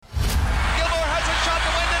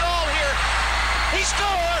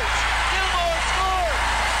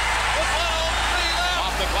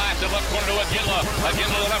the glass in left corner to Aginla.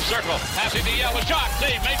 Aginla to the left circle. Passing to Yell. A shot.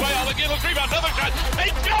 Save made by Aginla. Rebound. Another shot.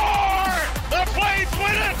 They score! The Flames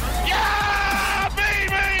win it! Yeah,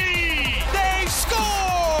 baby! They score!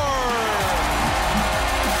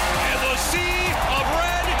 And the sea of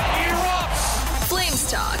red erupts.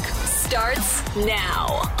 Flames Talk starts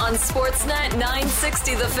now on Sportsnet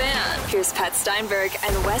 960 The Fan. Here's Pat Steinberg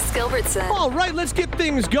and Wes Gilbertson. All right, let's get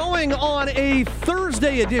things going on a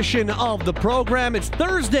Thursday edition of the program. It's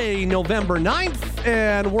Thursday, November 9th,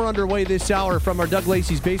 and we're underway this hour from our Doug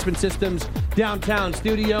Lacey's Basement Systems downtown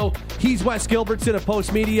studio. He's Wes Gilbertson of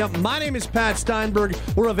Post Media. My name is Pat Steinberg.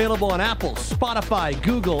 We're available on Apple, Spotify,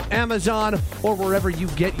 Google, Amazon, or wherever you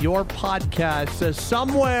get your podcasts.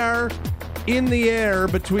 Somewhere in the air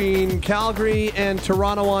between Calgary and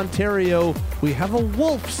Toronto, Ontario, we have a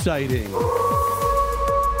wolf sighting.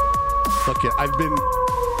 Look,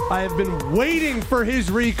 I have been waiting for his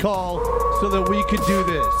recall so that we could do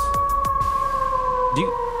this.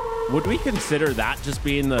 Would we consider that just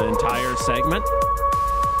being the entire segment?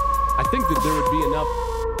 I think that there would be enough.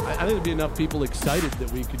 I think there'd be enough people excited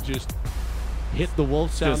that we could just hit the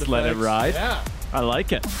wolf sound Just effects. let it ride? Yeah. I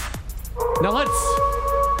like it. Now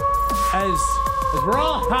as we're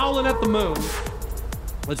all howling at the moon,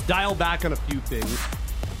 let's dial back on a few things.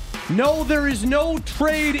 No, there is no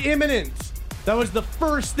trade imminent. That was the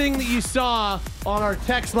first thing that you saw on our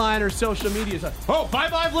text line or social media. It's like, oh,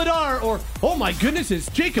 bye-bye Vladar, or, oh my goodness, it's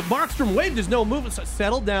Jacob Markstrom waived. There's no movement. So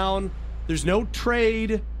settle down. There's no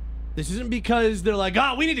trade. This isn't because they're like,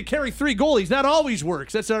 we need to carry 3 goalies. That always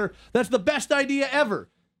works. That's the best idea ever.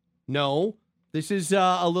 No. This is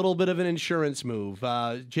a little bit of an insurance move.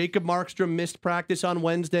 Jacob Markstrom missed practice on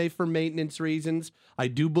Wednesday for maintenance reasons. I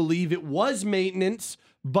do believe it was maintenance,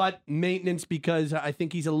 but maintenance because I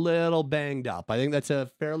think he's a little banged up. I think that's a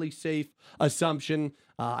fairly safe assumption.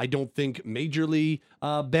 I don't think majorly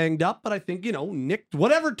banged up, but I think, nicked,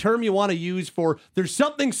 whatever term you want to use for there's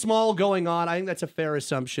something small going on. I think that's a fair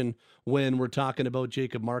assumption when we're talking about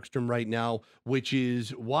Jacob Markstrom right now, which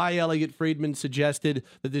is why Elliot Friedman suggested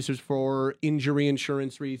that this was for injury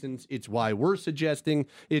insurance reasons. It's why we're suggesting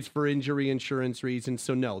it's for injury insurance reasons.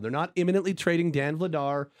 So no, they're not imminently trading Dan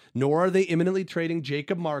Vladar, nor are they imminently trading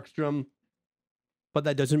Jacob Markstrom. But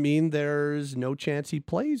that doesn't mean there's no chance he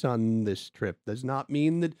plays on this trip. Does not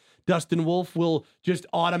mean that Dustin Wolf will just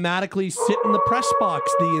automatically sit in the press box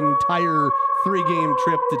the entire 3-game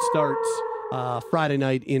trip that starts Friday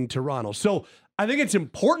night in Toronto. So I think it's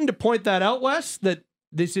important to point that out, Wes, that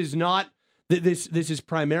this is not, this is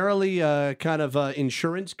primarily kind of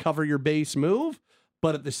insurance, cover your base move,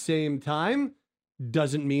 but at the same time,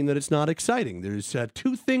 doesn't mean that it's not exciting. There's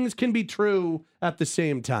 2 things can be true at the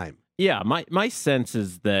same time. Yeah, my sense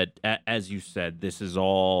is that, as you said, this is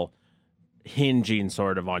all hinging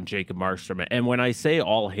sort of on Jacob Markstrom. And when I say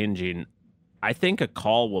all hinging, I think a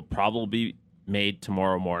call will probably be made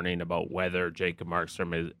tomorrow morning about whether Jacob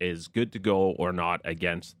Markstrom is good to go or not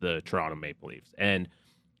against the Toronto Maple Leafs. And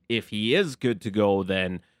if he is good to go,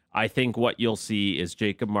 then I think what you'll see is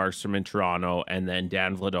Jacob Markstrom in Toronto and then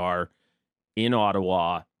Dan Vladar in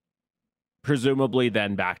Ottawa, presumably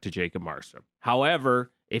then back to Jacob Markstrom.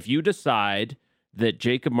 However, if you decide that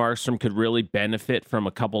Jacob Markstrom could really benefit from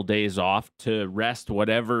a couple days off to rest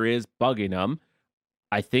whatever is bugging him,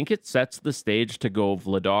 I think it sets the stage to go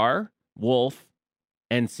Vladar, Wolf,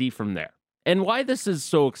 and see from there. And why this is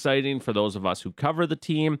so exciting for those of us who cover the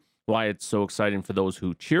team, why it's so exciting for those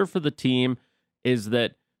who cheer for the team, is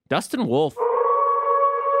that Dustin Wolf,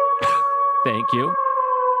 thank you,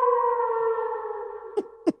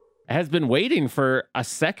 has been waiting for a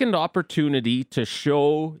second opportunity to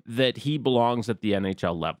show that he belongs at the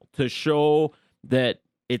NHL level, to show that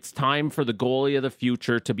it's time for the goalie of the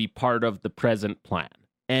future to be part of the present plan.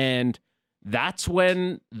 And that's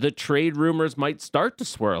when the trade rumors might start to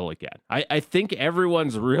swirl again. I think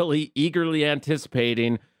everyone's really eagerly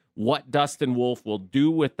anticipating what Dustin Wolf will do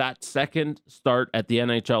with that second start at the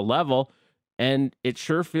NHL level. And it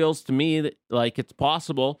sure feels to me that, like, it's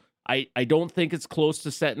possible. I don't think it's close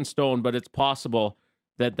to set in stone, but it's possible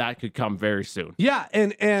that could come very soon. Yeah,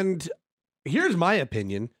 and here's my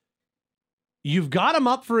opinion. You've got him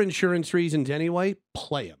up for insurance reasons anyway.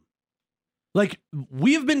 Play him. Like,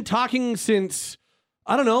 we've been talking since,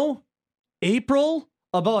 I don't know, April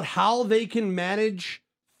about how they can manage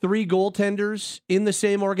 3 goaltenders in the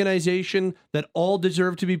same organization that all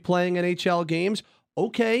deserve to be playing NHL games.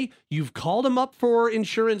 Okay, you've called him up for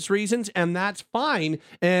insurance reasons, and that's fine.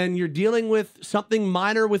 And you're dealing with something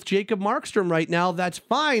minor with Jacob Markstrom right now. That's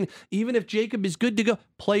fine. Even if Jacob is good to go,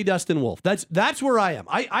 play Dustin Wolf. That's where I am.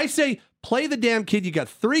 I say play the damn kid. You got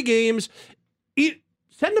 3 games.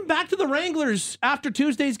 Send him back to the Wranglers after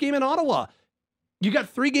Tuesday's game in Ottawa. You got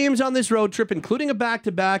 3 games on this road trip, including a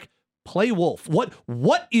back-to-back. Play Wolf.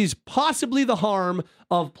 What is possibly the harm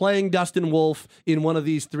of playing Dustin Wolf in one of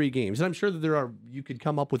these 3 games? And I'm sure that you could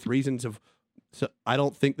come up with reasons of. So I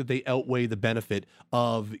don't think that they outweigh the benefit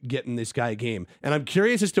of getting this guy a game. And I'm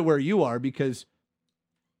curious as to where you are, because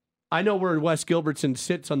I know where Wes Gilbertson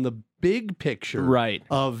sits on the big picture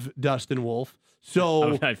of Dustin Wolf.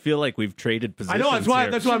 So I feel like we've traded positions. I know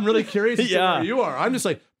that's why I'm really curious as to where you are. I'm just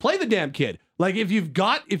like, play the damn kid. Like if you've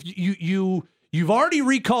already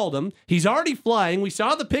recalled him, he's already flying. We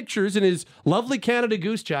saw the pictures in his lovely Canada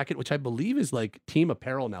Goose jacket, which I believe is like team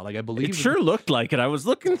apparel now. Like I believe it sure looked like it. I was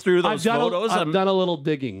looking through those photos. I've done a little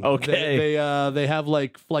digging. Okay, they have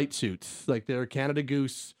like flight suits, like they're Canada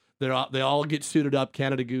Goose. They all get suited up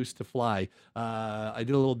Canada Goose to fly. I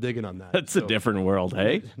did a little digging on that. That's a different world,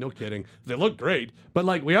 hey? No kidding. They look great. But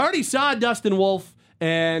like we already saw Dustin Wolf,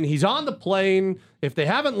 and he's on the plane. If they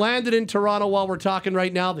haven't landed in Toronto while we're talking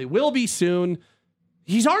right now, they will be soon.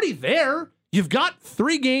 He's already there. You've got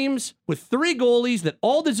 3 games with 3 goalies that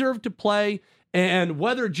all deserve to play. And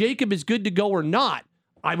whether Jacob is good to go or not,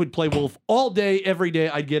 I would play Wolf all day, every day.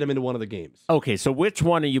 I'd get him into one of the games. Okay, so which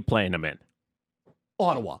one are you playing him in?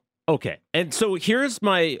 Ottawa. Okay, and so here's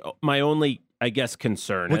my only, I guess,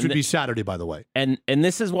 concern. Which would be Saturday, by the way. And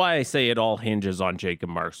this is why I say it all hinges on Jacob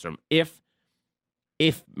Markstrom. If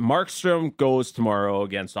Markstrom goes tomorrow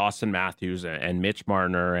against Austin Matthews and Mitch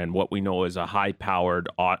Marner and what we know is a high-powered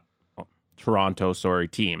Toronto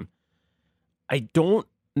team, I don't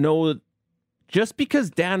know, just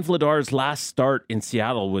because Dan Vladar's last start in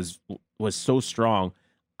Seattle was so strong,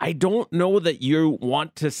 I don't know that you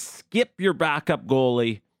want to skip your backup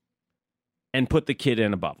goalie and put the kid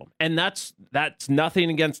in above him. And that's nothing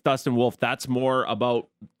against Dustin Wolf. That's more about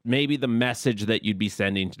maybe the message that you'd be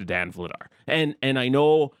sending to Dan Vladar. And I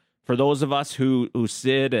know for those of us who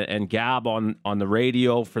sit and gab on the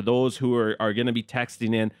radio, for those who are going to be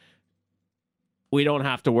texting in, we don't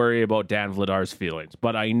have to worry about Dan Vladar's feelings.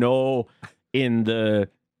 But I know in the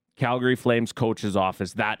Calgary Flames coach's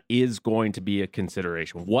office, that is going to be a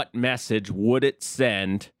consideration. What message would it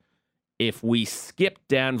send if we skip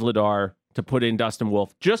Dan Vladar to put in Dustin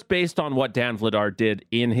Wolf, just based on what Dan Vladar did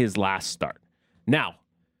in his last start? Now,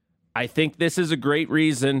 I think this is a great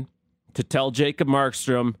reason to tell Jacob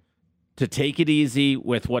Markstrom to take it easy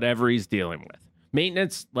with whatever he's dealing with.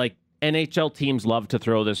 Maintenance, like NHL teams love to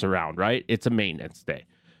throw this around, right? It's a maintenance day.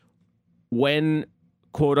 When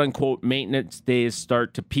quote-unquote maintenance days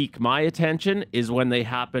start to pique my attention is when they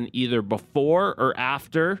happen either before or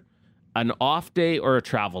after an off day or a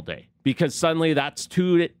travel day. Because suddenly that's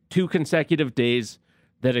two consecutive days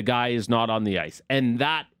that a guy is not on the ice. And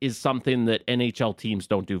that is something that NHL teams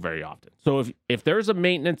don't do very often. So if there's a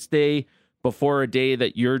maintenance day before a day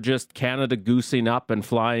that you're just Canada goosing up and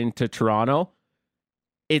flying to Toronto,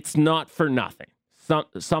 it's not for nothing.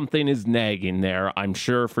 Something is nagging there, I'm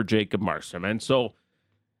sure, for Jacob Markstrom. And so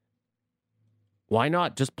why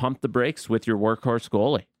not just pump the brakes with your workhorse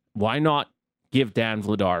goalie? Why not give Dan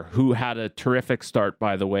Vladar, who had a terrific start,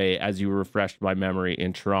 by the way, as you refreshed my memory,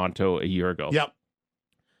 in Toronto a year ago? Yep.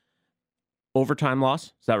 Overtime loss?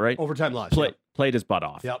 Is that right? Overtime loss. Played his butt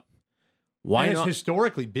off. Yep. Why and not? Has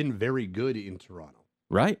historically been very good in Toronto.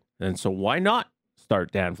 Right. And so why not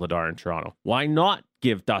start Dan Vladar in Toronto? Why not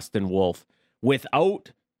give Dustin Wolf,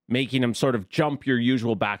 without making him sort of jump your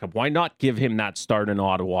usual backup? Why not give him that start in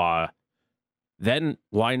Ottawa? Then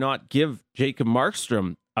why not give Jacob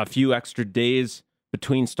Markstrom a few extra days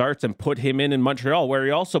between starts and put him in Montreal, where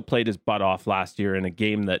he also played his butt off last year in a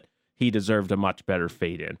game that he deserved a much better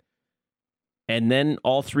fate in? And then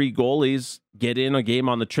all 3 goalies get in a game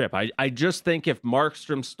on the trip. I just think if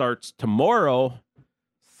Markstrom starts tomorrow,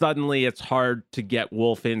 suddenly it's hard to get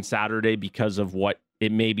Wolf in Saturday because of what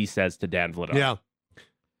it maybe says to Dan Vladar. Yeah.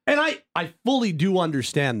 And I fully do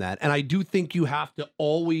understand that. And I do think you have to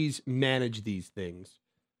always manage these things.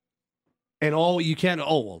 And you can't,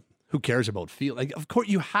 well, who cares about feel? Like, of course,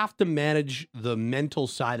 you have to manage the mental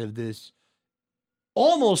side of this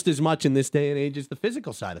almost as much in this day and age as the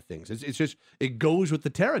physical side of things. It's just, it goes with the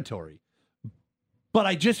territory. But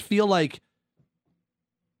I just feel like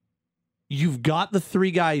you've got the 3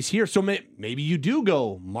 guys here. So maybe you do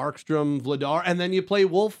go Markstrom, Vladar, and then you play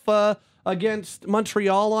Wolf against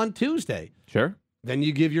Montreal on Tuesday. Sure. Then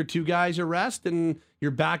you give your 2 guys a rest, and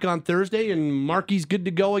you're back on Thursday, and Marky's good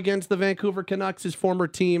to go against the Vancouver Canucks, his former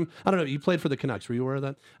team. I don't know. You played for the Canucks. Were you aware of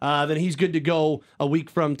that? Then he's good to go a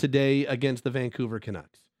week from today against the Vancouver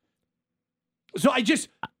Canucks. So I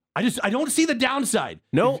don't see the downside.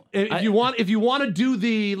 No. If you want to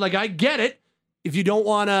do I get it. if you don't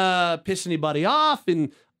want to piss anybody off,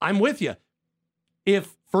 and I'm with you.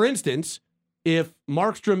 If, for instance, if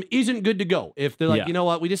Markstrom isn't good to go, if they're like, you know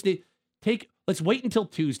what, we just let's wait until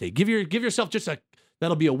Tuesday. Give yourself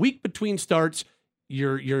that'll be a week between starts.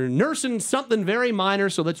 You're nursing something very minor,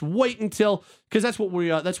 so let's wait until, because that's what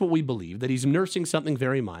we believe, that he's nursing something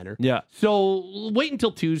very minor. Yeah. So wait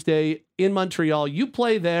until Tuesday in Montreal. You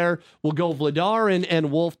play there. We'll go Vladar and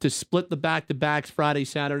Wolf to split the back-to-backs Friday,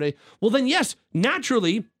 Saturday. Well, then yes,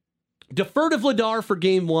 naturally, defer to Vladar for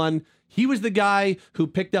game one. He was the guy who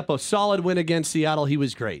picked up a solid win against Seattle. He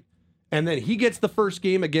was great. And then he gets the first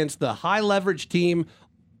game against the high-leverage team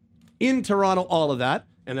in Toronto, all of that.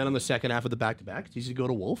 And then on the second half of the back-to-back, it's easy to go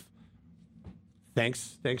to Wolf.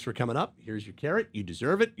 Thanks for coming up. Here's your carrot. You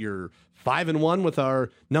deserve it. You're 5-1 with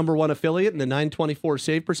our number one affiliate and the .924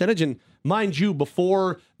 save percentage. And mind you,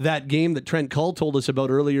 before that game that Trent Cull told us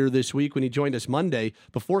about earlier this week when he joined us Monday,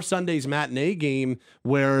 before Sunday's matinee game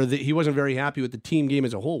where he wasn't very happy with the team game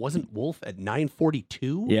as a whole, wasn't Wolf at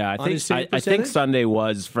 .942? Yeah, I think Sunday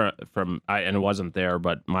was from and it wasn't there,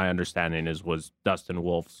 but my understanding was Dustin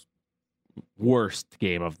Wolf's worst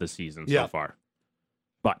game of the season so far.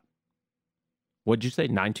 But what'd you say?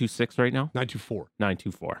 926 right now? 924.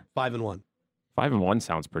 924. 5-1. 5-1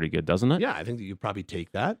 sounds pretty good, doesn't it? Yeah, I think that you'd probably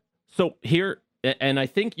take that. So here, and I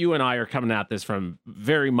think you and I are coming at this from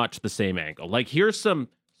very much the same angle. Like, here's some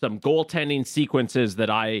goaltending sequences that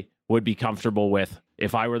I would be comfortable with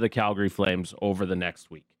if I were the Calgary Flames over the next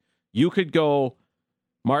week. You could go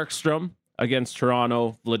Markstrom against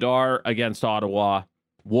Toronto, Vladar against Ottawa,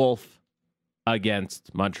 Wolf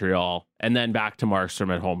against Montreal, and then back to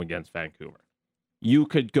Markstrom at home against Vancouver. You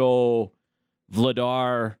could go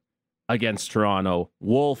Vladar against Toronto,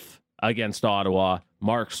 Wolf against Ottawa,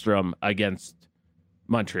 Markstrom against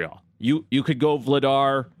Montreal. You could go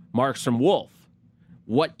Vladar, Markstrom, Wolf.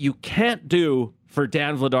 What you can't do for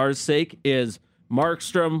Dan Vladar's sake is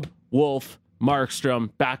Markstrom, Wolf,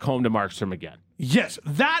 Markstrom, back home to Markstrom again. Yes,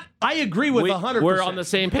 that I agree with 100%. We're on the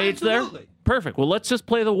same page there? Perfect. Well, let's just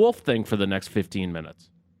play the Wolf thing for the next 15 minutes.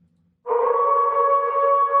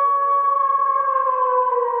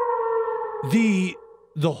 The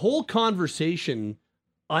whole conversation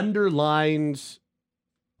underlines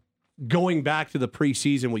going back to the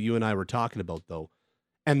preseason, what you and I were talking about, though.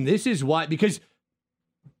 And this is why, because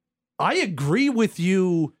I agree with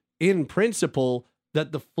you in principle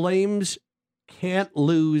that the Flames can't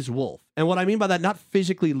lose Wolf. And what I mean by that, not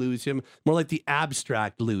physically lose him, more like the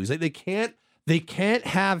abstract lose. Like they can't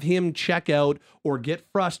have him check out or get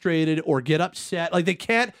frustrated or get upset. Like they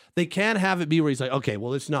can't have it be where he's like, okay,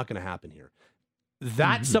 well, it's not going to happen here.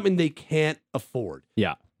 That's something they can't afford.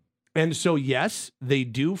 Yeah. And so, yes, they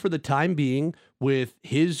do for the time being with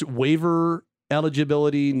his waiver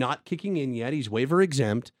eligibility not kicking in yet. He's waiver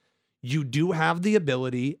exempt. You do have the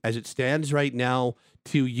ability, as it stands right now,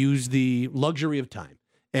 to use the luxury of time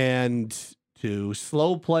and to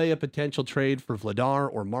slow play a potential trade for Vladar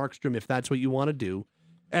or Markstrom if that's what you want to do.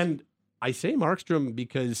 And I say Markstrom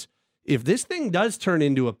because if this thing does turn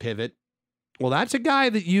into a pivot, well, that's a guy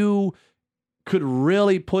that you could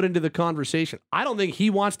really put into the conversation. I don't think he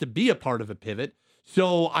wants to be a part of a pivot.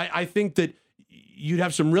 So I think that you'd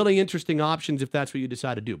have some really interesting options if that's what you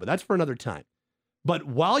decide to do. But that's for another time. But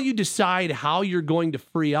while you decide how you're going to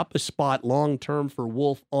free up a spot long-term for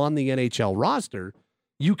Wolf on the NHL roster,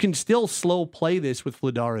 you can still slow play this with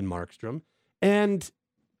Vladar and Markstrom. And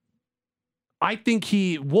I think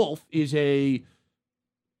Wolf is the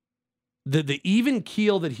even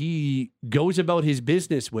keel that he goes about his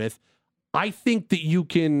business with. I think that you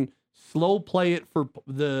can slow play it for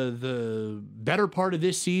the better part of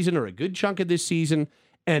this season or a good chunk of this season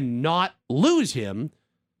and not lose him.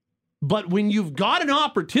 But when you've got an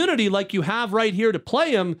opportunity like you have right here to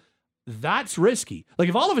play him, that's risky. Like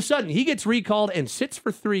if all of a sudden he gets recalled and sits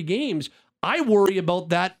for 3 games, I worry about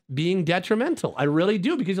that being detrimental. I really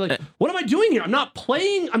do, because like, what am I doing here? I'm not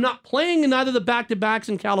playing in either the back-to-backs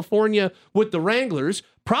in California with the Wranglers.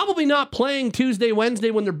 Probably not playing Tuesday, Wednesday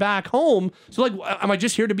when they're back home. So like, am I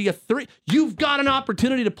just here to be a 3? You've got an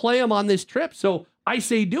opportunity to play them on this trip. So I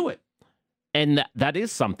say do it. And that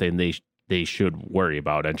is something they should worry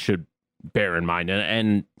about and should bear in mind.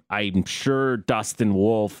 And I'm sure Dustin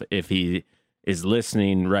Wolf, if he is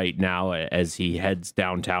listening right now as he heads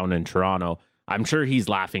downtown in Toronto, I'm sure he's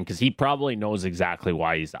laughing because he probably knows exactly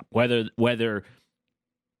why he's up. Whether,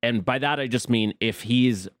 and by that I just mean if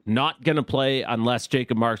he's not going to play unless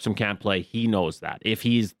Jacob Markstrom can't play, he knows that. If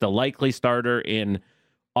he's the likely starter in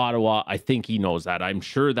Ottawa, I think he knows that. I'm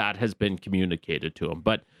sure that has been communicated to him.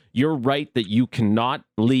 But you're right that you cannot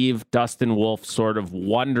leave Dustin Wolf sort of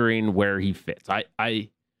wondering where he fits.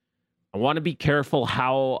 I want to be careful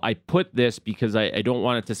how I put this because I don't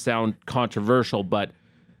want it to sound controversial, but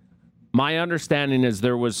my understanding is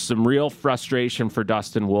there was some real frustration for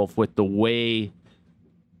Dustin Wolf with the way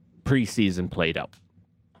preseason played out.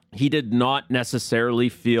 He did not necessarily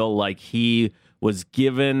feel like he was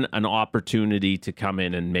given an opportunity to come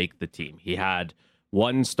in and make the team. He had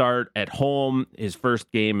one start at home, his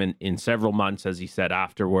first game in several months, as he said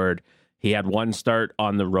afterward. He had one start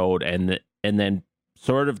on the road, and then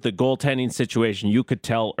sort of the goaltending situation, you could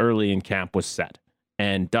tell early in camp was set.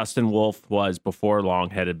 And Dustin Wolf was, before long,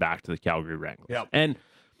 headed back to the Calgary Wranglers. Yep. And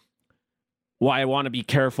why I want to be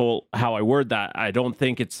careful how I word that, I don't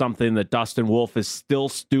think it's something that Dustin Wolf is still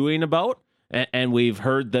stewing about. And we've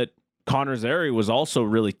heard that Connor Zary was also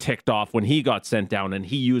really ticked off when he got sent down, and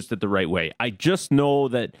he used it the right way. I just know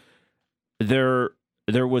that there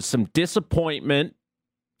was some disappointment,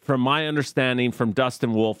 from my understanding, from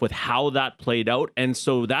Dustin Wolf with how that played out. And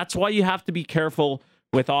so that's why you have to be careful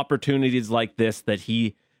with opportunities like this, that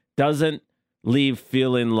he doesn't leave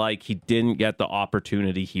feeling like he didn't get the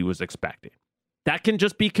opportunity he was expecting. That can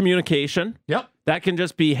just be communication. Yep. That can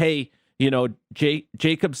just be, hey,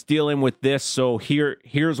 Jacob's dealing with this, so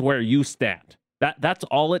here's where you stand. That's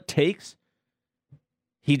all it takes.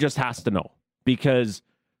 He just has to know, because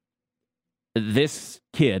this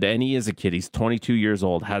kid, and he is a kid, he's 22 years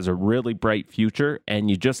old, has a really bright future, and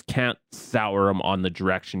you just can't sour him on the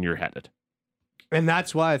direction you're headed. And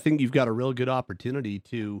that's why I think you've got a real good opportunity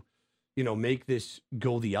to, make this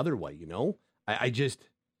go the other way,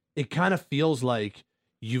 it kind of feels like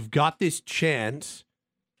you've got this chance,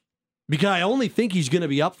 because I only think he's going to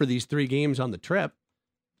be up for these 3 games on the trip.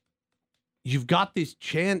 You've got this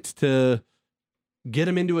chance to get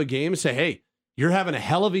him into a game and say, hey, you're having a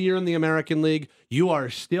hell of a year in the American League. You are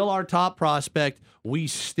still our top prospect. We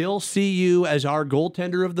still see you as our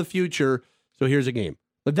goaltender of the future. So here's a game.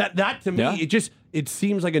 But that to me, it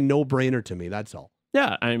seems like a no-brainer to me. That's all.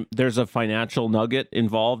 Yeah, there's a financial nugget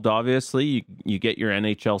involved, obviously. You get your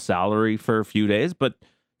NHL salary for a few days, but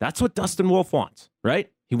that's what Dustin Wolf wants, right?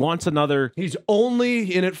 He wants another... He's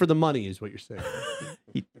only in it for the money, is what you're saying.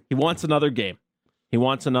 he wants another game. He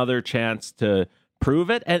wants another chance to prove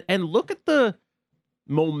it. And look at the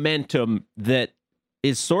momentum that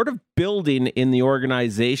is sort of building in the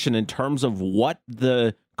organization in terms of what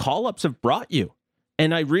the call-ups have brought you.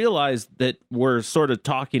 And I realize that we're sort of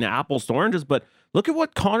talking apples to oranges, but look at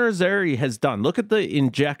what Connor Zary has done. Look at the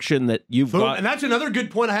injection that you've got. And that's another good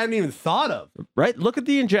point I hadn't even thought of. Right? Look at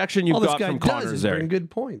the injection you've got from Connor Zary. Good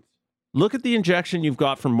points. Look at the injection you've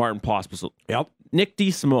got from Martin Pospisil. Yep. Nick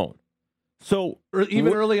DeSimone. So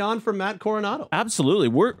even early on from Matt Coronado. Absolutely.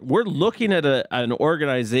 We're looking at an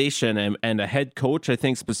organization and a head coach, I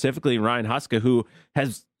think specifically Ryan Huska, who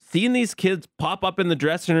has seen these kids pop up in the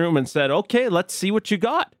dressing room and said, okay, let's see what you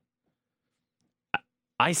got.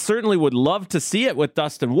 I certainly would love to see it with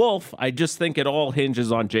Dustin Wolf. I just think it all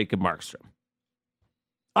hinges on Jacob Markstrom.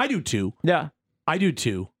 I do too. Yeah. I do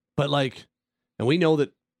too. But and we know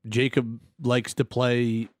that Jacob likes to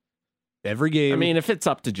play every game. I mean, if it's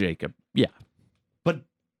up to Jacob, yeah. But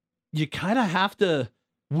you kind of have to.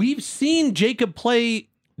 We've seen Jacob play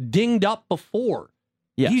dinged up before.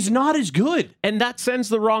 Yeah. He's not as good. And that sends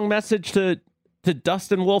the wrong message to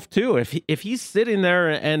Dustin Wolf too. If he's sitting there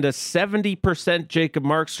and a 70% Jacob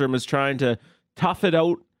Markstrom is trying to tough it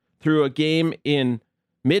out through a game in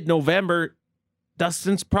mid-November,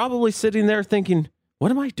 Dustin's probably sitting there thinking,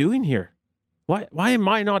 what am I doing here? Why am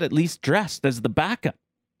I not at least dressed as the backup?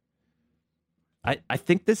 I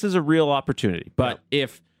think this is a real opportunity. But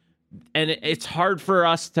it's hard for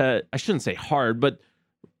us to, I shouldn't say hard, but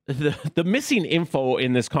the missing info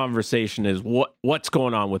in this conversation is what's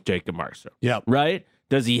going on with Jacob Markstrom. Yeah. Right?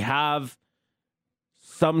 Does he have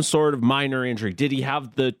some sort of minor injury? Did he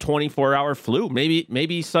have the 24-hour flu? Maybe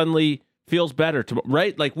he suddenly feels better,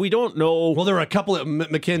 right? Like, we don't know. Well, there were a couple of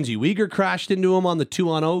Mackenzie Weegar crashed into him on the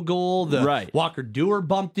 2-on-0 goal. Right. Walker Dewar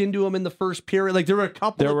bumped into him in the first period. Like, there were a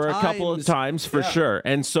couple of times for sure.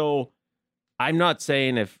 And so I'm not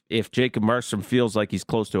saying if Jacob Markstrom feels like he's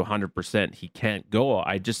close to 100%, he can't go.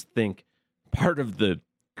 I just think part of the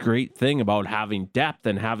great thing about having depth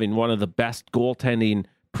and having one of the best goaltending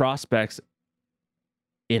prospects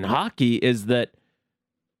in hockey is that,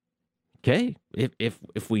 okay,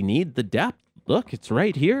 if we need the depth, look, it's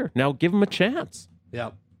right here. Now give him a chance.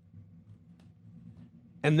 Yeah.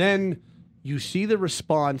 And then you see the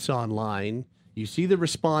response online. You see the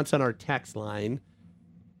response on our text line.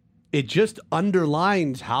 It just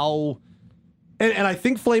underlines how, and I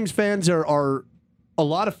think Flames fans are a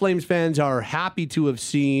lot of Flames fans are happy to have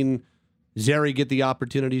seen Zary get the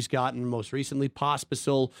opportunities gotten. Most recently,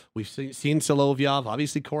 Pospisil. We've seen Solovyov.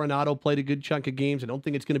 Obviously, Coronado played a good chunk of games. I don't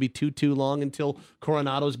think it's going to be too long until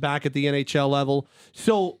Coronado's back at the NHL level.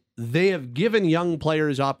 So they have given young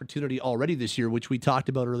players opportunity already this year, which we talked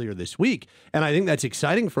about earlier this week. And I think that's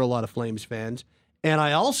exciting for a lot of Flames fans. And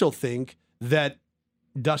I also think that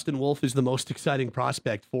Dustin Wolf is the most exciting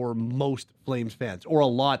prospect for most Flames fans, or a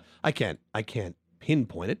lot. I can't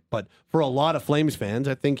pinpoint it, but for a lot of Flames fans,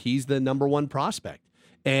 I think he's the number one prospect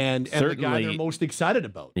and the guy they're most excited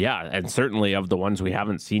about. Yeah, and certainly of the ones we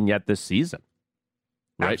haven't seen yet this season.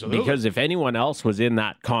 Right? Absolutely. Because if anyone else was in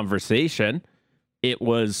that conversation, it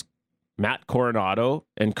was Matt Coronado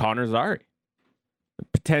and Connor Zary.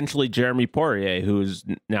 Potentially Jeremy Poirier, who's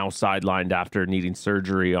now sidelined after needing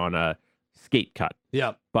surgery on a skate cut.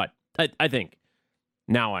 Yeah. But I think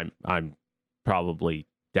now I'm probably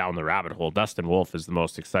down the rabbit hole. Dustin Wolf is the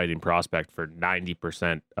most exciting prospect for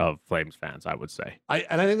 90% of Flames fans, I would say. I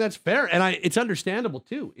think that's fair. And it's understandable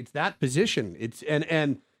too. It's that position. It's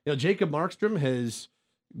and Jacob Markstrom has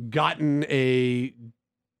gotten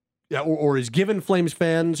or has given Flames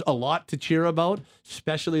fans a lot to cheer about,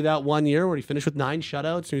 especially that one year where he finished with 9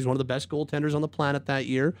 shutouts. He was one of the best goaltenders on the planet that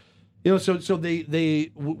year. So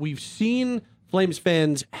we've seen Flames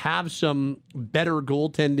fans have some better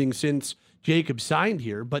goaltending since Jacob signed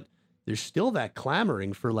here, but there's still that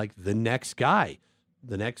clamoring for like the next guy,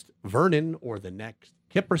 the next Vernon or the next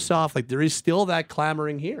Kiprusoff. Like there is still that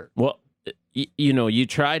clamoring here. Well, you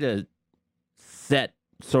try to set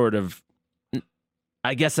sort of,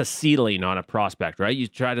 I guess, a ceiling on a prospect, right? You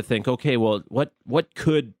try to think, okay, well, what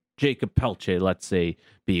could Jacob Pelche, let's say,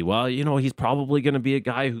 be? Well, he's probably going to be a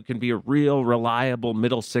guy who can be a real reliable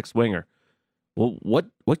middle six winger. Well,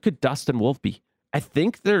 what could Dustin Wolf be? I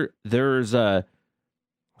think there's a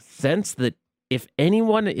sense that if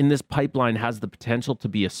anyone in this pipeline has the potential to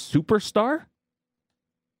be a superstar,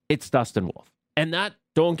 it's Dustin Wolf. And that,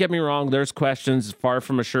 don't get me wrong, there's questions, far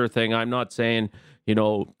from a sure thing. I'm not saying,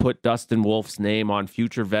 put Dustin Wolf's name on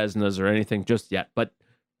future Vezinas or anything just yet. But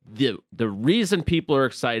the reason people are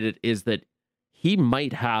excited is that he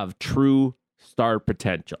might have true star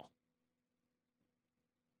potential.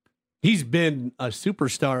 He's been a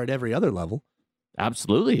superstar at every other level.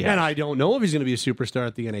 Absolutely, yes. And I don't know if he's going to be a superstar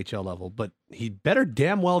at the NHL level, but he better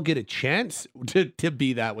damn well get a chance to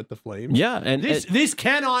be that with the Flames. Yeah, and this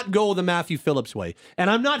cannot go the Matthew Phillips way. And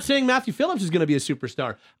I'm not saying Matthew Phillips is going to be a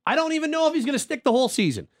superstar. I don't even know if he's going to stick the whole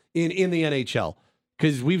season in the NHL,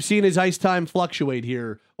 because we've seen his ice time fluctuate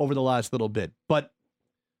here over the last little bit. But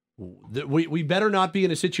we better not be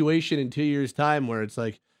in a situation in 2 years' time where it's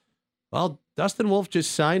like, well, Dustin Wolf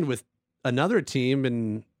just signed with another team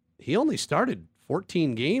and he only started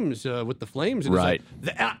 14 games with the Flames. And right.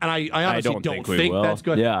 And I honestly don't think that's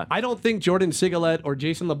good. Yeah. I don't think Jordan Sigalet or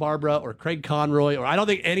Jason LaBarbera or Craig Conroy, or I don't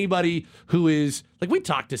think anybody who is, like, we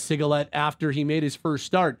talked to Sigalet after he made his first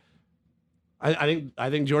start. I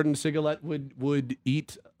think Jordan Sigalet would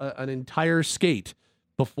eat an entire skate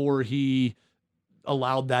before he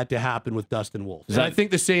allowed that to happen with Dustin Wolf. And I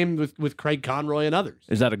think the same with Craig Conroy and others.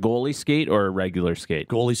 Is that a goalie skate or a regular skate?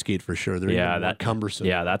 Goalie skate for sure. They're even more cumbersome.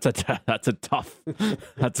 Yeah, that's a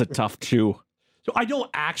tough chew. So I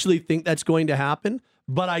don't actually think that's going to happen,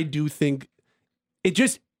 but I do think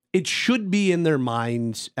it should be in their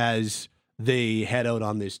minds as they head out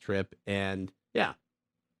on this trip. And yeah.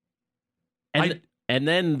 And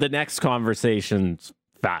then the next conversation's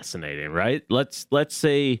fascinating, right? Let's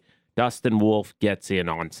say Dustin Wolf gets in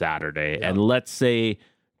on Saturday, and let's say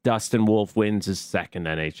Dustin Wolf wins his second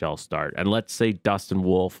NHL start, and let's say Dustin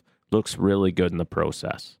Wolf looks really good in the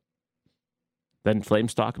process. Then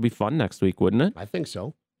Flames talk would be fun next week, wouldn't it? I think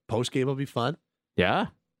so. Post game will be fun. Yeah.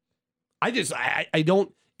 I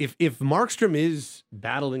don't. If Markstrom is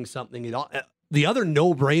battling something, the other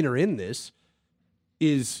no-brainer in this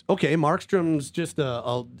is, okay, Markstrom's just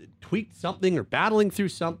a tweaked something or battling through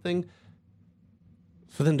something.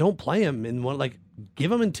 So then don't play him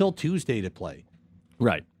give him until Tuesday to play.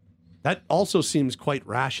 Right. That also seems quite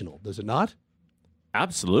rational, does it not?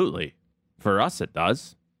 Absolutely. For us, it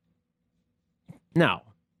does. Now,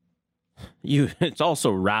 it's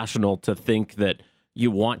also rational to think that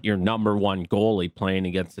you want your number one goalie playing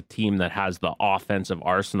against a team that has the offensive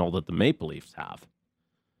arsenal that the Maple Leafs have.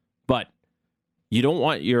 But you don't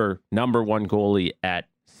want your number one goalie at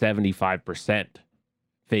 75%.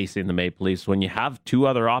 Facing the Maple Leafs when you have two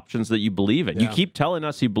other options that you believe in. Yeah. You keep telling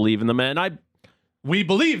us you believe in them, and we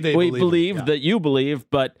believe that you believe,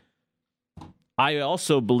 but I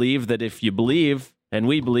also believe that if you believe and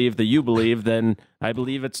we believe that you believe, then I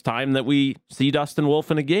believe it's time that we see Dustin Wolf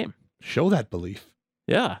in a game. Show that belief.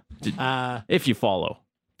 Yeah. If you follow.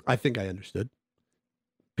 I think I understood.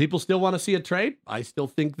 People still want to see a trade. I still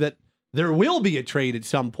think that there will be a trade at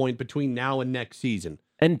some point between now and next season.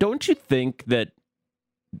 And don't you think that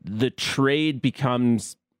the trade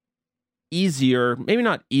becomes easier, maybe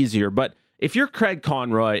not easier, but if you're Craig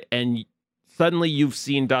Conroy and suddenly you've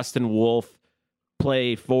seen Dustin Wolf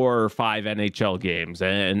play 4 or 5 NHL games,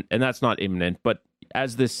 and that's not imminent, but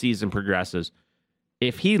as this season progresses,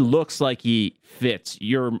 if he looks like he fits,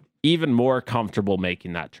 you're even more comfortable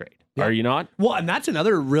making that trade. Yeah. Are you not? Well, and that's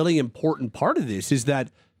another really important part of this is that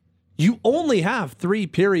you only have 3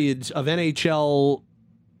 periods of NHL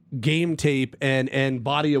game tape and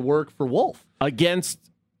body of work for Wolf. Against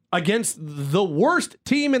the worst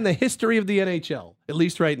team in the history of the NHL, at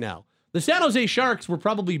least right now. The San Jose Sharks were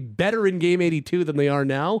probably better in Game 82 than they are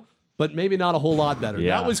now, but maybe not a whole lot better.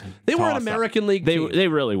 Yeah, they were an American League team. They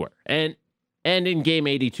really were. And in Game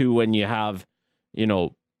 82, when you have,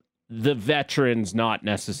 the veterans not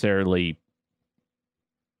necessarily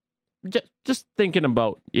just thinking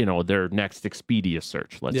about, their next Expedia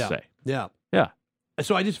search, let's say. Yeah. Yeah.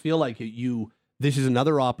 So I just feel like this is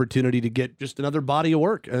another opportunity to get just another body of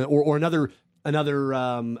work or another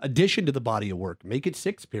addition to the body of work. Make it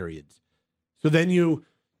 6 periods. So then you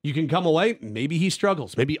can come away. Maybe he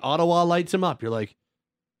struggles. Maybe Ottawa lights him up. You're like,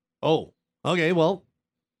 oh, okay, well,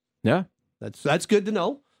 yeah, that's good to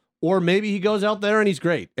know. Or maybe he goes out there and he's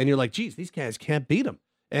great. And you're like, geez, these guys can't beat him.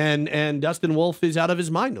 And Dustin Wolf is out of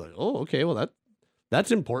his mind. You're like, oh, okay, well,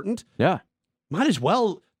 that's important. Yeah. Might as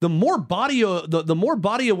well. The more body of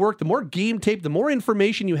work, the more game tape, the more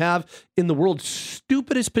information you have in the world's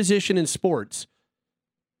stupidest position in sports,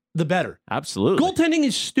 the better. Absolutely. Goaltending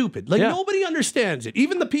is stupid. Nobody understands it.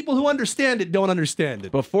 Even the people who understand it don't understand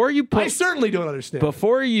it. I certainly don't understand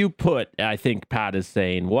Before you put, I think Pat is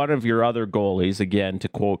saying, one of your other goalies, again, to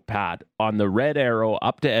quote Pat, on the red arrow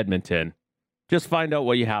up to Edmonton, just find out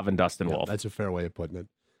what you have in Dustin Wolf. That's a fair way of putting it.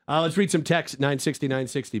 Let's read some text,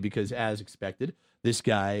 960, because as expected, this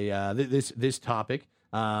guy, this topic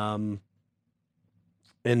ends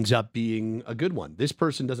up being a good one. This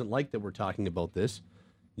person doesn't like that we're talking about this.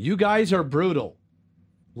 You guys are brutal.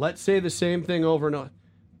 Let's say the same thing over and over.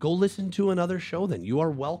 Go listen to another show then. You are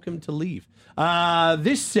welcome to leave.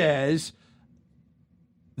 This says,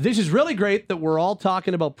 this is really great that we're all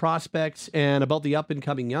talking about prospects and about the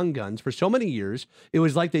up-and-coming young guns. For so many years, it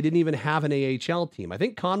was like they didn't even have an AHL team. I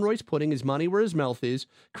think Conroy's putting his money where his mouth is,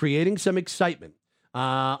 creating some excitement.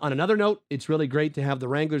 On another note, it's really great to have the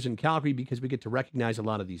Wranglers in Calgary because we get to recognize a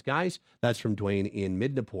lot of these guys. That's from Dwayne in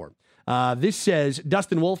Midnapore. This says,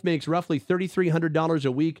 Dustin Wolf makes roughly $3,300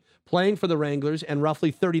 a week playing for the Wranglers and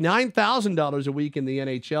roughly $39,000 a week in the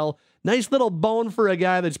NHL. Nice little bone for a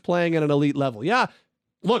guy that's playing at an elite level. Yeah,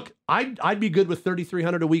 look, I'd be good with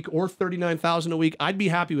 $3,300 a week or $39,000 a week. I'd be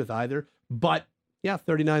happy with either, but yeah,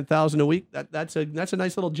 $39,000 a week. That's a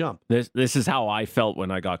nice little jump. This is how I felt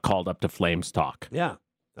when I got called up to Flames talk. Yeah,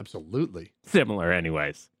 absolutely. Similar,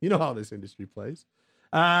 anyways. You know how this industry plays.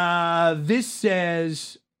 This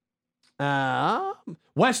says,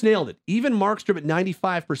 Wes nailed it. Even Markstrom at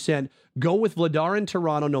 95%. Go with Vladar in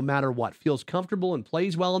Toronto no matter what. Feels comfortable and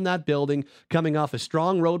plays well in that building. Coming off a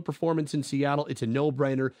strong road performance in Seattle, it's a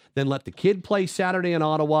no-brainer. Then let the kid play Saturday in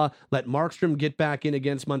Ottawa. Let Markstrom get back in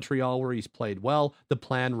against Montreal where he's played well. The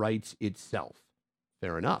plan writes itself.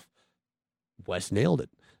 Fair enough. Wes nailed it.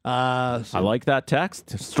 I like that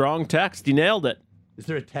text. Strong text. He nailed it. Is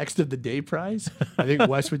there a text of the day prize? I think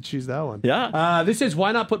Wes would choose that one. Yeah. This says,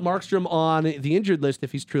 why not put Markstrom on the injured list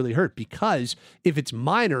if he's truly hurt? Because if it's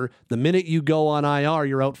minor, the minute you go on IR,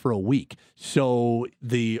 you're out for a week. So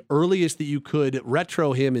the earliest that you could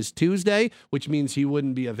retro him is Tuesday, which means he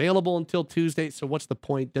wouldn't be available until Tuesday. So what's the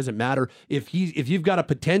point? Doesn't matter. If you've got a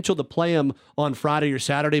potential to play him on Friday or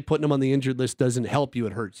Saturday, putting him on the injured list doesn't help you.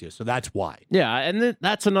 It hurts you. So that's why. Yeah, and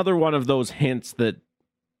that's another one of those hints that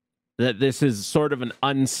this is sort of an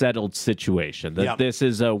unsettled situation. That This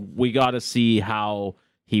is we got to see how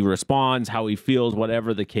he responds, how he feels,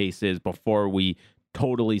 whatever the case is, before we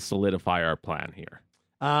totally solidify our plan here.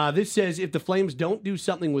 This says, if the Flames don't do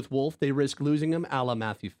something with Wolf, they risk losing him, a la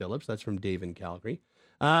Matthew Phillips. That's from Dave in Calgary.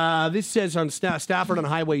 This says, on Stafford on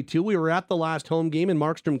Highway 2, we were at the last home game, and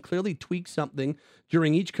Markstrom clearly tweaked something.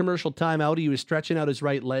 During each commercial timeout, he was stretching out his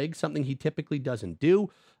right leg, something he typically doesn't do.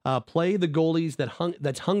 Play the goalies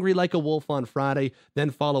that's hungry like a wolf on Friday, then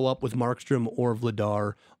follow up with Markstrom or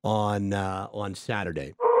Vladar on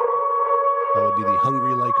Saturday. That would be the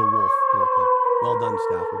hungry like a wolf. Well done,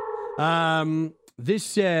 Stafford. This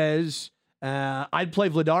says, I'd play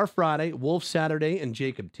Vladar Friday, Wolf Saturday, and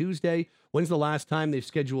Jacob Tuesday. When's the last time they've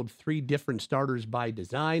scheduled 3 different starters by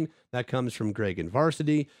design? That comes from Greg in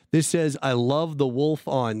Varsity. This says, I love the Wolf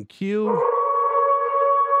on cue.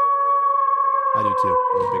 I do too.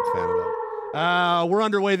 I'm a big fan of that. We're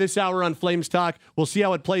underway this hour on Flames Talk. We'll see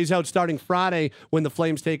how it plays out starting Friday when the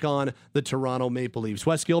Flames take on the Toronto Maple Leafs.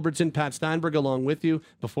 Wes Gilbertson, Pat Steinberg, along with you.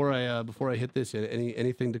 Before I hit this,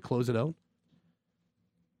 anything to close it out?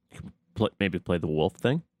 Maybe play the Wolf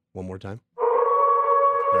thing one more time.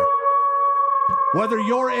 Fair. Whether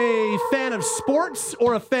you're a fan of sports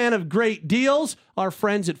or a fan of great deals, our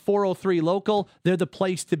friends at 403 Local, they're the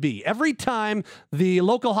place to be. Every time the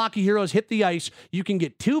local hockey heroes hit the ice, you can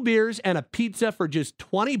get 2 beers and a pizza for just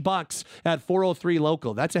 $20 at 403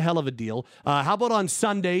 Local. That's a hell of a deal. How about on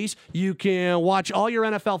Sundays? You can watch all your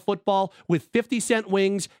NFL football with 50-cent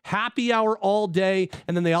wings, happy hour all day,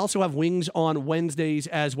 and then they also have wings on Wednesdays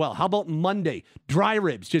as well. How about Monday? Dry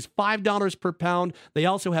ribs, just $5 per pound. They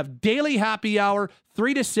also have daily happy hour,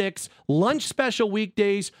 3 to 6, lunch special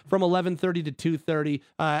weekdays from 11:30 to 2:30.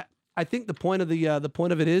 I think the point of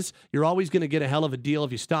it is you're always going to get a hell of a deal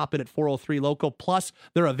if you stop in at 403 Local. Plus,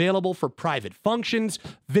 they're available for private functions.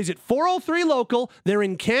 Visit 403 Local. They're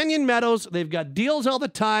in Canyon Meadows. They've got deals all the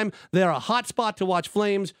time. They're a hot spot to watch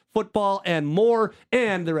Flames, football, and more.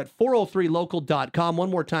 And they're at 403local.com. One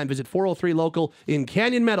more time, visit 403 Local in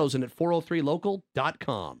Canyon Meadows and at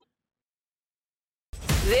 403local.com.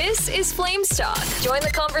 This is Flames Talk. Join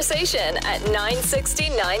the conversation at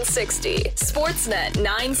 960-960. Sportsnet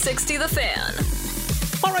 960 The Fan.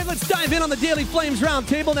 All right, let's dive in on the Daily Flames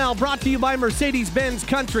Roundtable now, brought to you by Mercedes-Benz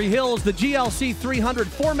Country Hills. The GLC 300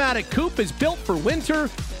 4MATIC Coupe is built for winter.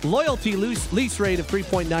 Loyalty lease rate of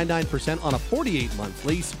 3.99% on a 48-month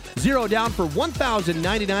lease. 0 down for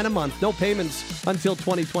 $1,099 a month. No payments until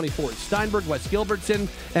 2024. Steinberg, Wes Gilbertson,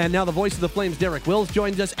 and now the voice of the Flames, Derek Wills,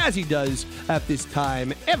 joins us as he does at this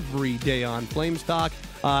time every day on Flames Talk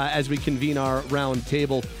as we convene our round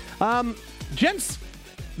table. Gents,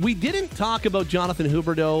 we didn't talk about Jonathan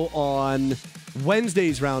Huberdeau on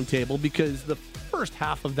Wednesday's roundtable because the first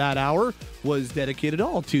half of that hour was dedicated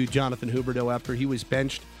all to Jonathan Huberdeau after he was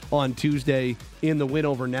benched on Tuesday in the win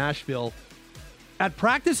over Nashville. At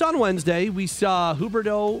practice on Wednesday, we saw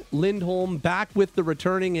Huberdeau, Lindholm back with the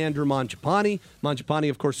returning Andrew Mangiapane. Mangiapane,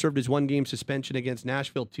 of course, served his 1-game suspension against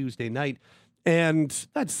Nashville Tuesday night, and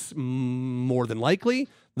that's more than likely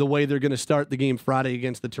the way they're going to start the game Friday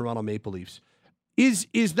against the Toronto Maple Leafs.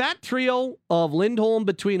 Is that trio of Lindholm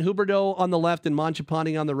between Huberdeau on the left and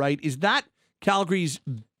Mangiapane on the right, is that Calgary's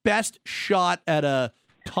best shot at a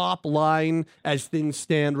top line as things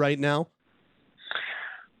stand right now?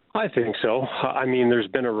 I think so. I mean, there's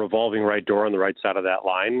been a revolving right door on the right side of that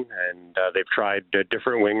line, and they've tried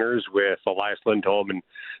different wingers with Elias Lindholm and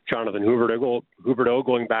Jonathan Huberdeau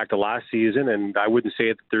going back to last season, and I wouldn't say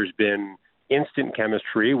that there's been instant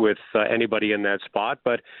chemistry with anybody in that spot.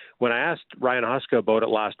 But when I asked Ryan Huska about it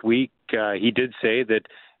last week, he did say that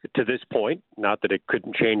to this point, not that it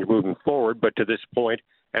couldn't change moving forward, but to this point,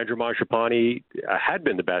 Andrew Mangiapane had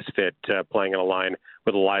been the best fit playing in a line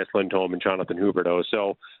with Elias Lindholm and Jonathan Huberdeau.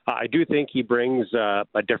 So I do think he brings a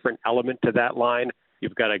different element to that line.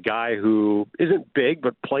 You've got a guy who isn't big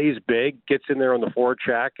but plays big, gets in there on the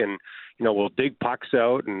forecheck, and will dig pucks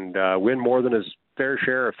out and win more than his fair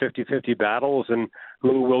share of 50-50 battles, and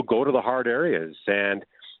who will go to the hard areas. And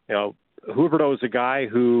Huberdeau is a guy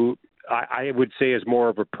who I would say is more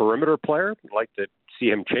of a perimeter player. I'd like to see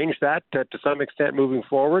him change that to some extent moving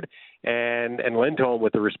forward. And Lindholm,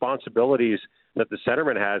 with the responsibilities that the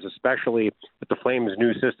centerman has, especially with the Flames'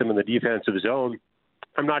 new system in the defensive zone,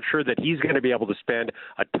 I'm not sure that he's going to be able to spend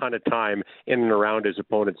a ton of time in and around his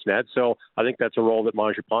opponent's net. So I think that's a role that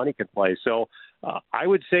Mangiapane can play. So I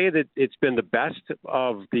would say that it's been the best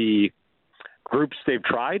of the groups they've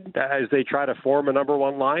tried as they try to form a number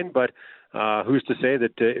one line. But who's to say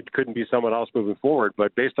that it couldn't be someone else moving forward?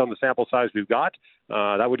 But based on the sample size we've got,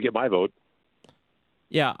 that would get my vote.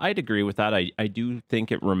 Yeah, I'd agree with that. I do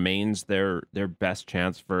think it remains their best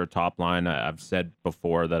chance for a top line. I've said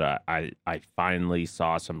before that I finally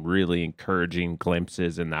saw some really encouraging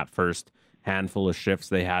glimpses in that first handful of shifts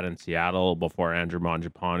they had in Seattle before Andrew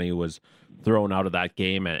Mangiapane was thrown out of that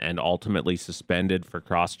game and ultimately suspended for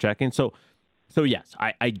cross-checking. So yes,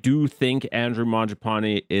 I do think Andrew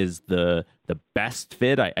Mangiapane is the best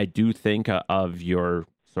fit. I do think of your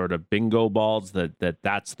sort of bingo balls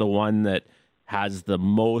that's the one that has the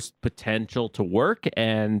most potential to work.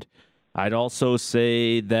 And I'd also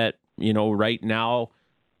say that, right now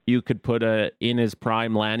you could put in his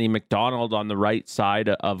prime Lanny McDonald on the right side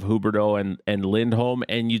of Huberdeau and Lindholm,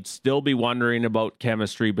 and you'd still be wondering about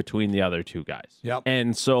chemistry between the other two guys. Yep.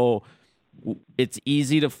 And so it's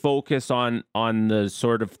easy to focus on the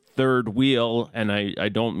sort of third wheel, and I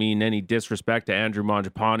don't mean any disrespect to Andrew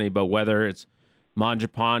Mangiapane, but whether it's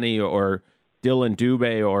Mangiapane or Dylan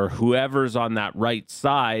Dubé or whoever's on that right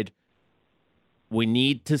side, we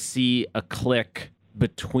need to see a click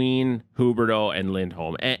between Huberdeau and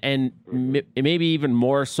Lindholm. And maybe even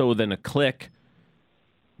more so than a click,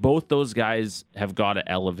 both those guys have got to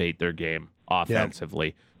elevate their game offensively.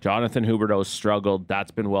 Yep. Jonathan Huberdeau struggled.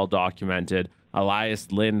 That's been well documented.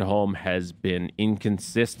 Elias Lindholm has been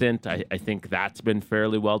inconsistent. I think that's been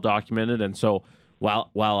fairly well documented. And so while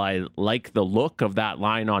I like the look of that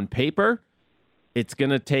line on paper, it's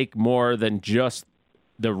going to take more than just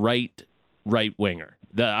the right winger.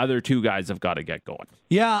 The other two guys have got to get going.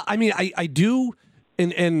 Yeah, I mean, I do,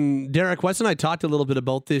 and Derek West and I talked a little bit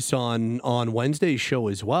about this on Wednesday's show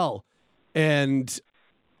as well. And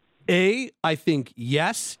I think,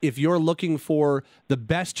 yes, if you're looking for the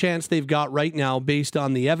best chance they've got right now based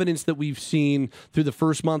on the evidence that we've seen through the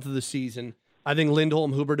first month of the season, I think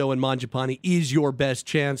Lindholm, Huberdeau, and Mangiapane is your best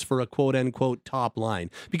chance for a quote-unquote top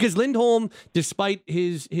line. Because Lindholm, despite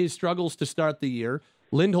his struggles to start the year,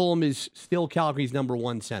 Lindholm is still Calgary's number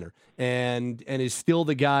one center and is still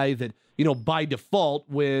the guy that, by default,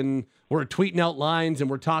 when we're tweeting out lines and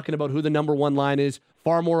we're talking about who the number one line is,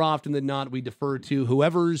 far more often than not, we defer to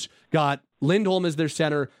whoever's got Lindholm as their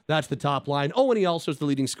center. That's the top line. Oh, and he also is the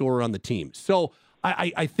leading scorer on the team. So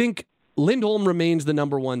I think Lindholm remains the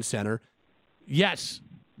number one center. Yes,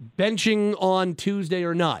 benching on Tuesday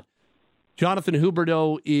or not, Jonathan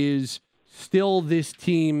Huberdeau is still this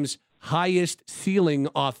team's highest ceiling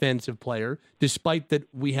offensive player, despite that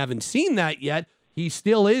we haven't seen that yet. He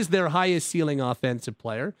still is their highest ceiling offensive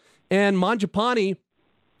player. And Mangiapane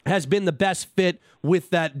has been the best fit with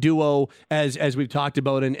that duo, as we've talked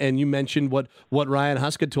about, and you mentioned what Ryan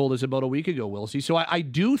Huska told us about a week ago, Wilsey. So I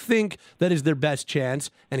do think that is their best chance.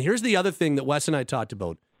 And here's the other thing that Wes and I talked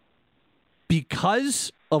about.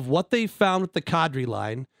 Because of what they found with the Kadri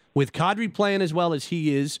line, with Kadri playing as well as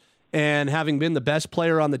he is, and having been the best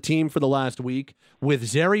player on the team for the last week, with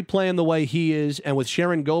Zeri playing the way he is, and with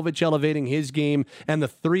Sharon Govich elevating his game, and the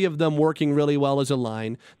three of them working really well as a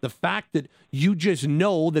line, the fact that you just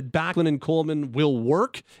know that Backlund and Coleman will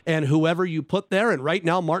work, and whoever you put there, and right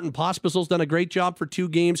now Martin Pospisil's done a great job for 2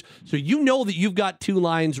 games, so you know that you've got 2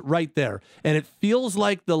 lines right there, and it feels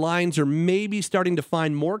like the lines are maybe starting to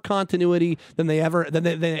find more continuity than they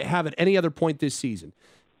have at any other point this season.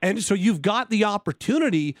 And so you've got the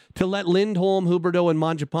opportunity to let Lindholm, Huberdeau, and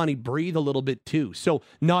Mangiapane breathe a little bit too. So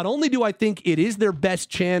not only do I think it is their best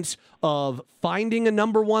chance of finding a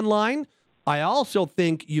number one line, I also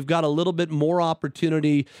think you've got a little bit more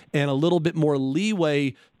opportunity and a little bit more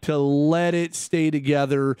leeway to let it stay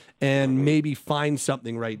together and maybe find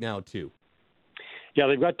something right now too. Yeah,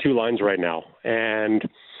 they've got 2 lines right now. And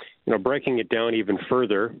breaking it down even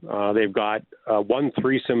further, they've got one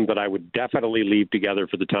threesome that I would definitely leave together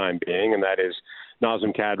for the time being, and that is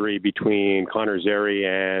Nazem Kadri between Connor Zeri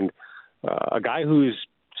and a guy who's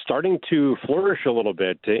starting to flourish a little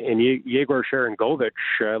bit in Yegor Sharangovich.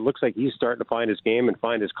 Looks like he's starting to find his game and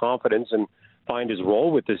find his confidence and find his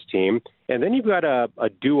role with this team. And then you've got a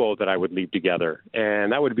duo that I would leave together,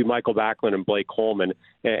 and that would be Michael Backlund and Blake Coleman.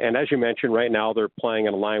 And as you mentioned, right now they're playing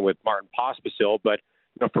in a line with Martin Pospisil, but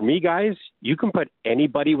for me, guys, you can put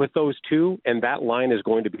anybody with those 2, and that line is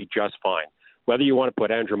going to be just fine. Whether you want to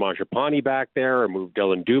put Andrew Mangiapane back there or move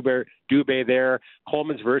Dylan Dubé there,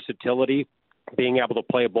 Coleman's versatility, being able to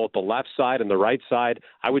play both the left side and the right side,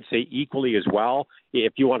 I would say equally as well.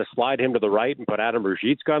 If you want to slide him to the right and put Adam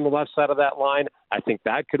Ruzicka on the left side of that line, I think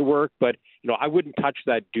that could work. But, I wouldn't touch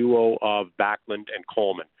that duo of Backlund and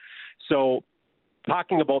Coleman. So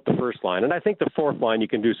talking about the first line, and I think the fourth line, you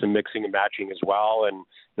can do some mixing and matching as well. And,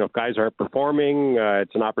 if guys aren't performing,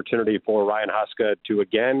 it's an opportunity for Ryan Huska to,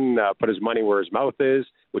 again, put his money where his mouth is,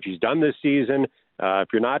 which he's done this season. If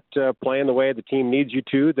you're not playing the way the team needs you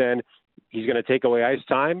to, then he's going to take away ice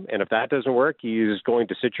time. And if that doesn't work, he's going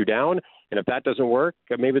to sit you down. And if that doesn't work,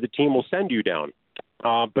 maybe the team will send you down.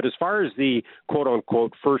 But as far as the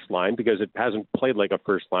quote-unquote first line, because it hasn't played like a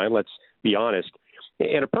first line, let's be honest,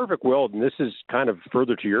 in a perfect world, and this is kind of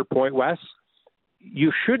further to your point, Wes,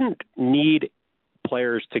 you shouldn't need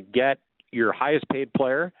players to get your highest paid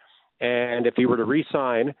player, and if he were to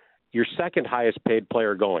re-sign, your second highest paid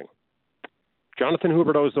player going. Jonathan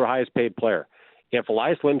Huberdeau is their highest paid player. If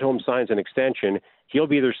Elias Lindholm signs an extension, he'll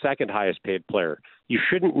be their second highest paid player. You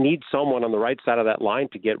shouldn't need someone on the right side of that line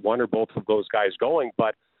to get one or both of those guys going,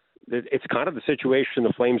 but it's kind of the situation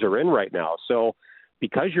the Flames are in right now. So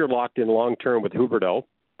because you're locked in long-term with Huberdeau,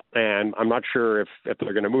 and I'm not sure if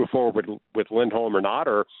they're going to move forward with Lindholm or not,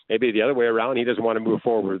 or maybe the other way around, he doesn't want to move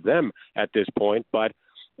forward with them at this point. But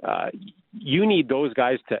you need those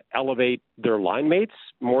guys to elevate their line mates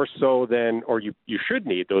more so than, or you should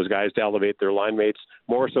need those guys to elevate their line mates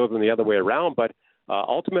more so than the other way around. But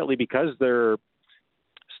ultimately, because they're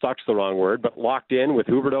stuck's the wrong word, but locked in with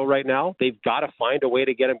Huberdeau right now, they've got to find a way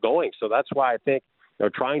to get him going. So that's why I think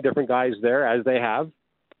trying different guys there as they have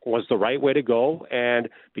was the right way to go. And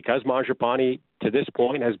because Mangiapane to this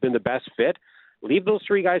point has been the best fit, leave those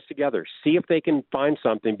three guys together. See if they can find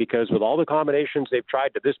something, because with all the combinations they've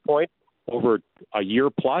tried to this point over a year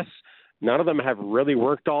plus, none of them have really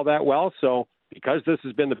worked all that well. So because this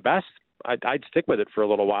has been the best, I'd stick with it for a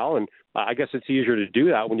little while. And I guess it's easier to do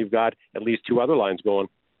that when you've got at least two other lines going.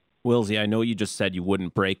 Wilsey, I know you just said you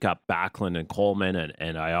wouldn't break up Backlund and Coleman,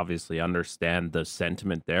 and I obviously understand the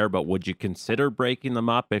sentiment there, but would you consider breaking them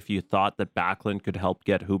up if you thought that Backlund could help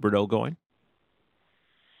get Huberdeau going?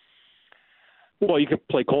 Well, you could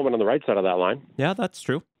play Coleman on the right side of that line. Yeah, that's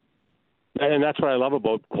true. And that's what I love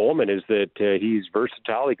about Coleman is that he's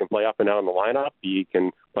versatile. He can play up and down the lineup. He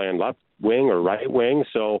can play on left wing or right wing,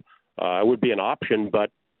 so it would be an option.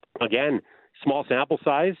 But, again, small sample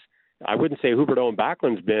size. I wouldn't say Huberdeau and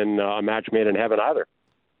Backlund's been a match made in heaven either.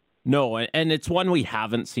 No, and it's one we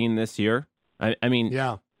haven't seen this year. I mean...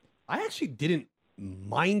 Yeah. I actually didn't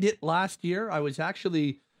mind it last year. I was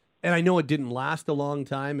actually... And I know it didn't last a long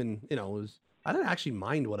time, and, I didn't actually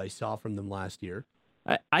mind what I saw from them last year.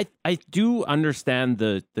 I do understand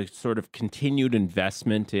the sort of continued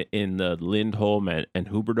investment in the Lindholm and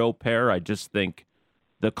Huberdeau pair. I just think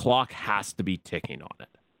the clock has to be ticking on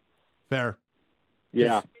it. Fair.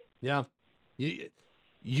 Yeah. Yeah.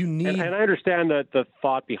 You need... And I understand the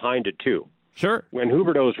thought behind it, too. Sure. When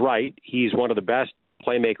Huberdeau's right, he's one of the best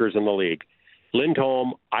playmakers in the league.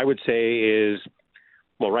 Lindholm, I would say, is...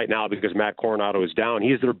 Well, right now, because Matt Coronado is down,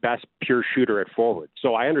 he's their best pure shooter at forward.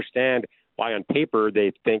 So I understand why on paper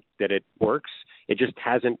they think that it works. It just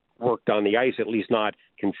hasn't worked on the ice, at least not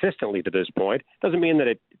consistently to this point. Doesn't mean that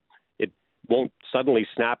it won't suddenly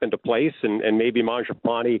snap into place, and maybe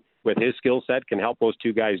Mangiapane with his skill set can help those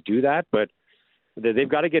two guys do that. But they've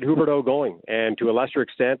got to get Huberdeau going, and to a lesser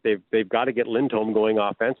extent, they've got to get Lindholm going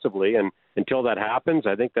offensively. And until that happens,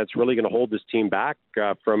 I think that's really going to hold this team back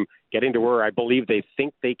from getting to where I believe they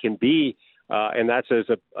think they can be, and that's as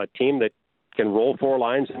a team that can roll four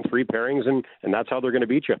lines and three pairings, and that's how they're going to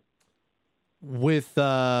beat you. With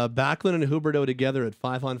Backlund and Huberdeau together at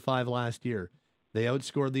 5-on-5 last year, they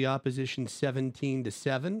outscored the opposition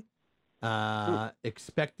 17-7.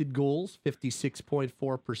 Expected goals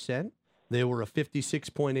 56.4%. They were a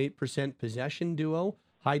 56.8% possession duo.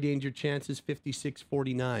 High danger chances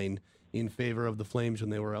 56-49 in favor of the Flames when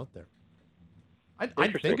they were out there.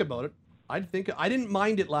 I'd think about it. I didn't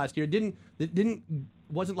mind it last year. It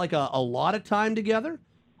wasn't like a lot of time together,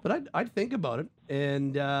 but I'd think about it.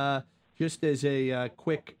 And just as a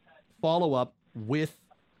quick follow up with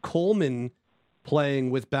Coleman playing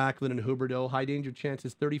with Backlund and Huberdeau, high danger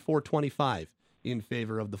chances 34-25 in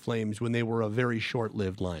favor of the Flames when they were a very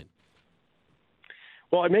short-lived line.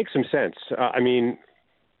 Well, it makes some sense.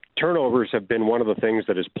 Turnovers have been one of the things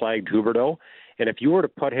that has plagued Huberdeau. And if you were to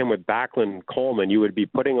put him with Backlund and Coleman, you would be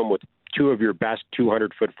putting him with two of your best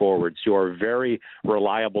 200-foot forwards who are very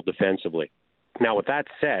reliable defensively. Now, with that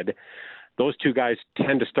said, those two guys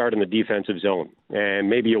tend to start in the defensive zone. And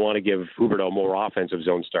maybe you want to give Huberdeau more offensive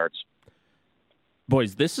zone starts.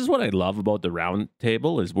 Boys, this is what I love about the round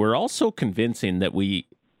table is we're also convincing that we,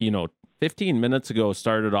 15 minutes ago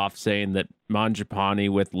started off saying that Mangiapane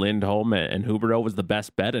with Lindholm and Huberdeau was the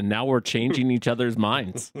best bet, and now we're changing each other's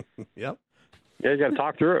minds. Yep. Yeah, you got to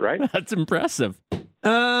talk through it, right? That's impressive.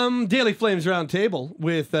 Daily Flames round table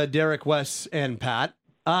with Derek, Wes, and Pat.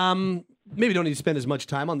 Maybe don't need to spend as much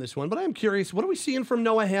time on this one, but I'm curious, what are we seeing from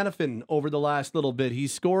Noah Hanifin over the last little bit?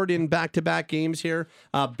 He's scored in back-to-back games here.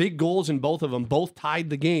 Big goals in both of them. Both tied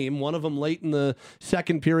the game. One of them late in the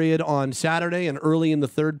second period on Saturday and early in the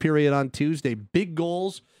third period on Tuesday. Big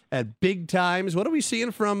goals at big times. What are we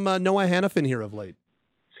seeing from Noah Hanifin here of late?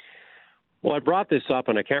 Well, I brought this up,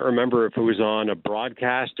 and I can't remember if it was on a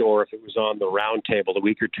broadcast or if it was on the round table a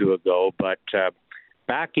week or two ago, but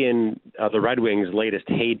back in the Red Wings' latest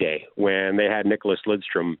heyday, when they had Nicholas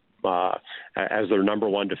Lidstrom as their number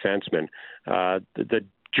one defenseman, the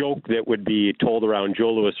joke that would be told around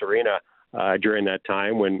Joe Louis Arena during that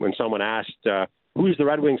time when someone asked, who's the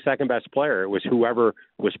Red Wings' second best player? It was whoever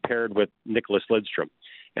was paired with Nicholas Lidstrom.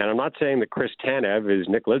 And I'm not saying that Chris Tanev is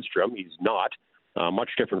Nick Lidstrom. He's not. Much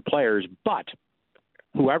different players. But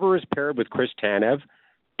whoever is paired with Chris Tanev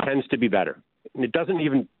tends to be better. And it doesn't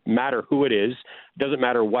even matter who it is. It doesn't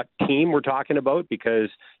matter what team we're talking about, because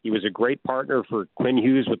he was a great partner for Quinn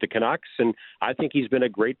Hughes with the Canucks, and I think he's been a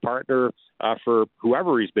great partner for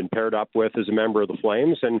whoever he's been paired up with as a member of the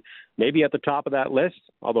Flames. And maybe at the top of that list,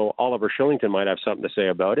 although Oliver Shillington might have something to say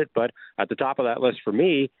about it, but at the top of that list for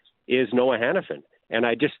me is Noah Hanifin. And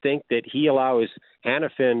I just think that he allows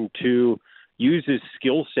Hanifin to use his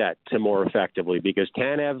skill set to more effectively, because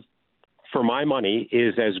Tanev, for my money,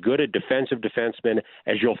 is as good a defensive defenseman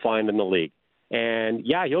as you'll find in the league. And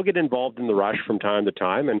yeah, he'll get involved in the rush from time to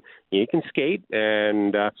time, and he can skate,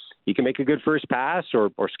 and he can make a good first pass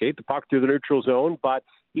or skate the puck through the neutral zone, but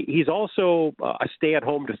he's also a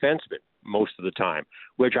stay-at-home defenseman most of the time,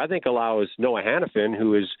 which I think allows Noah Hanifin,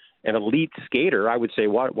 who is an elite skater, I would say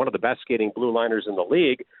one of the best skating blue liners in the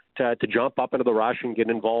league, to jump up into the rush and get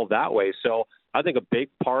involved that way. So I think a big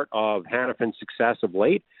part of Hanifin's success of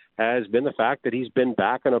late has been the fact that he's been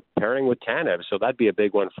back in a pairing with Tanev. So that'd be a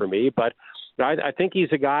big one for me. But I think he's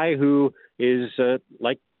a guy who is,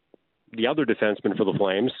 like the other defensemen for the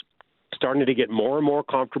Flames, starting to get more and more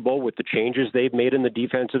comfortable with the changes they've made in the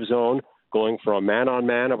defensive zone, going from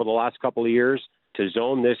man-on-man over the last couple of years to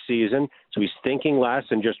zone this season. So he's thinking less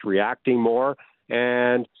and just reacting more.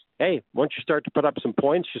 And, hey, once you start to put up some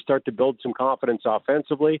points, you start to build some confidence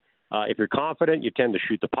offensively. If you're confident, you tend to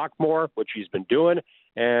shoot the puck more, which he's been doing,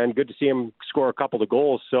 and good to see him score a couple of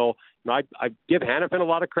goals. So I give Hanifin a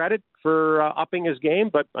lot of credit for upping his game,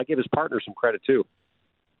 but I give his partner some credit too.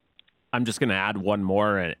 I'm just going to add one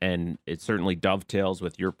more, and it certainly dovetails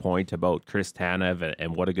with your point about Chris Tanev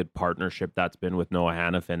and what a good partnership that's been with Noah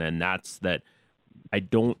Hanifin, and that's that I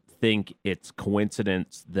don't think it's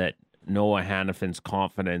coincidence that Noah Hanifin's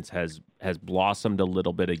confidence has blossomed a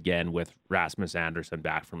little bit again with Rasmus Andersson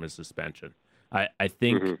back from his suspension. I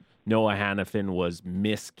think Noah Hanifin was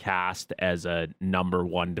miscast as a number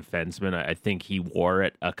one defenseman. I think he wore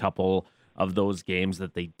it a couple of those games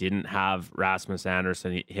that they didn't have Rasmus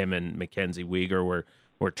Andersson. Him and Mackenzie Weegar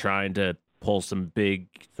were trying to pull some big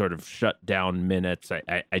sort of shutdown minutes.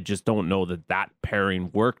 I just don't know that pairing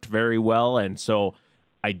worked very well. And so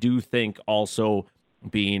I do think also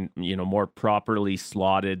being, more properly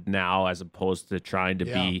slotted now as opposed to trying to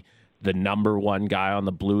be the number one guy on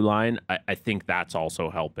the blue line, I think that's also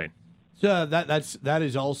helping. So that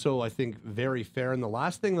is also, I think, very fair. And the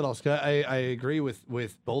last thing that I agree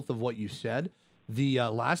with both of what you said. The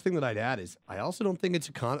last thing that I'd add is I also don't think it's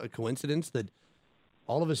a coincidence that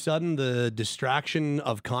all of a sudden the distraction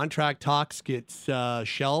of contract talks gets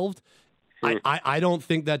shelved. I don't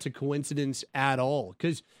think that's a coincidence at all,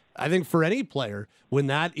 because I think for any player, when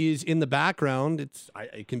that is in the background,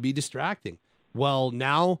 it can be distracting. Well,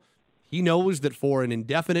 now he knows that for an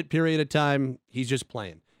indefinite period of time, he's just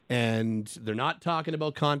playing. And they're not talking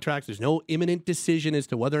about contracts. There's no imminent decision as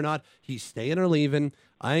to whether or not he's staying or leaving.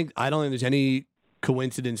 I don't think there's any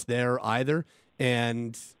coincidence there either.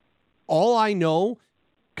 And all I know,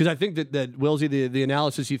 because I think that Wilsey, the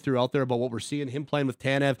analysis he threw out there about what we're seeing, him playing with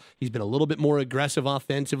Tanev, he's been a little bit more aggressive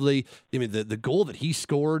offensively. I mean, the goal that he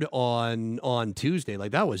scored on Tuesday,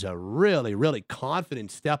 like that was a really, really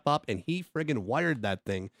confident step up, and he friggin' wired that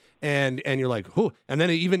thing. And you're like, whoo. And then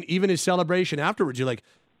even his celebration afterwards, you're like,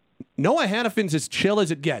 Noah Hanifin's as chill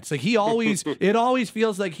as it gets. Like it always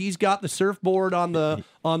feels like he's got the surfboard on the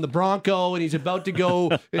Bronco, and he's about to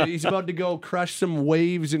go crush some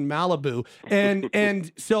waves in Malibu.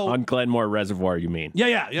 And so on Glenmore Reservoir, you mean?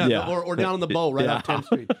 Yeah. Or down on the bow right on 10th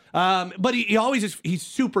Street. But he always he's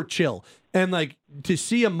super chill. And like to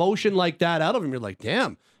see emotion like that out of him, you're like,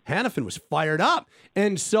 damn, Hanifin was fired up.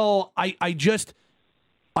 And so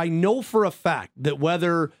I know for a fact that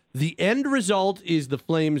whether the end result is the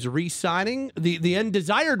Flames re-signing, the end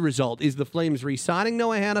desired result is the Flames re-signing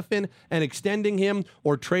Noah Hanifin and extending him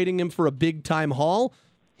or trading him for a big-time haul,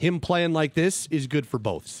 him playing like this is good for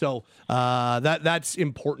both. So that's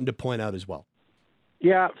important to point out as well.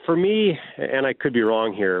 Yeah, for me, and I could be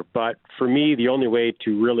wrong here, but for me, the only way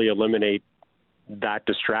to really eliminate that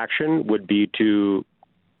distraction would be to,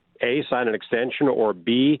 A, sign an extension, or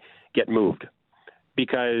B, get moved.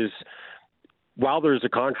 Because while there's a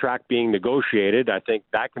contract being negotiated, I think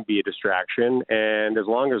that can be a distraction. And as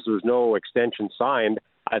long as there's no extension signed,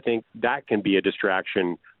 I think that can be a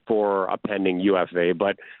distraction for a pending UFA.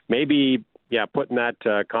 But maybe, putting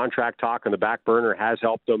that contract talk on the back burner has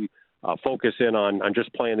helped them focus in on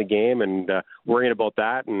just playing the game and worrying about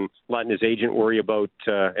that, and letting his agent worry about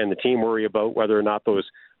and the team worry about whether or not those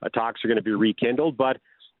talks are going to be rekindled. But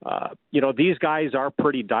these guys are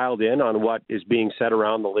pretty dialed in on what is being said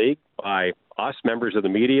around the league by us, members of the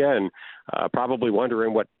media, and probably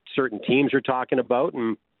wondering what certain teams are talking about.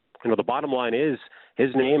 And, the bottom line is his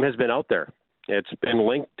name has been out there. It's been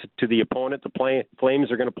linked to the opponent the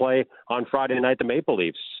Flames are going to play on Friday night, the Maple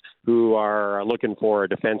Leafs, who are looking for a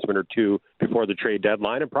defenseman or two before the trade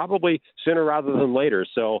deadline, and probably sooner rather than later.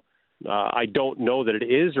 So I don't know that it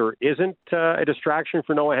is or isn't a distraction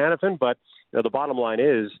for Noah Hanifin, but the bottom line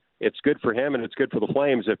is it's good for him and it's good for the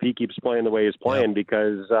Flames if he keeps playing the way he's playing,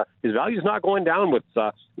 because his value's not going down with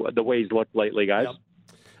the way he's looked lately, guys.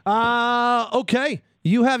 Yep. Okay.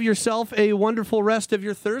 You have yourself a wonderful rest of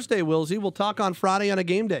your Thursday, Wilsey. We'll talk on Friday on a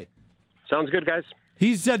game day. Sounds good, guys.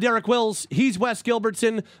 He's Derek Wills. He's Wes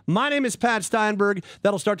Gilbertson. My name is Pat Steinberg.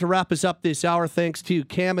 That'll start to wrap us up this hour. Thanks to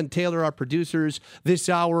Cam and Taylor, our producers, this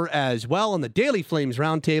hour as well. On the Daily Flames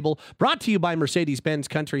Roundtable, brought to you by Mercedes-Benz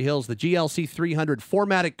Country Hills. The GLC 300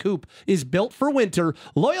 4MATIC Coupe is built for winter.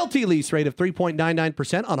 Loyalty lease rate of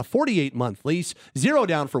 3.99% on a 48-month lease. 0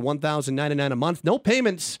 down for $1,099 a month. No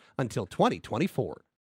payments until 2024.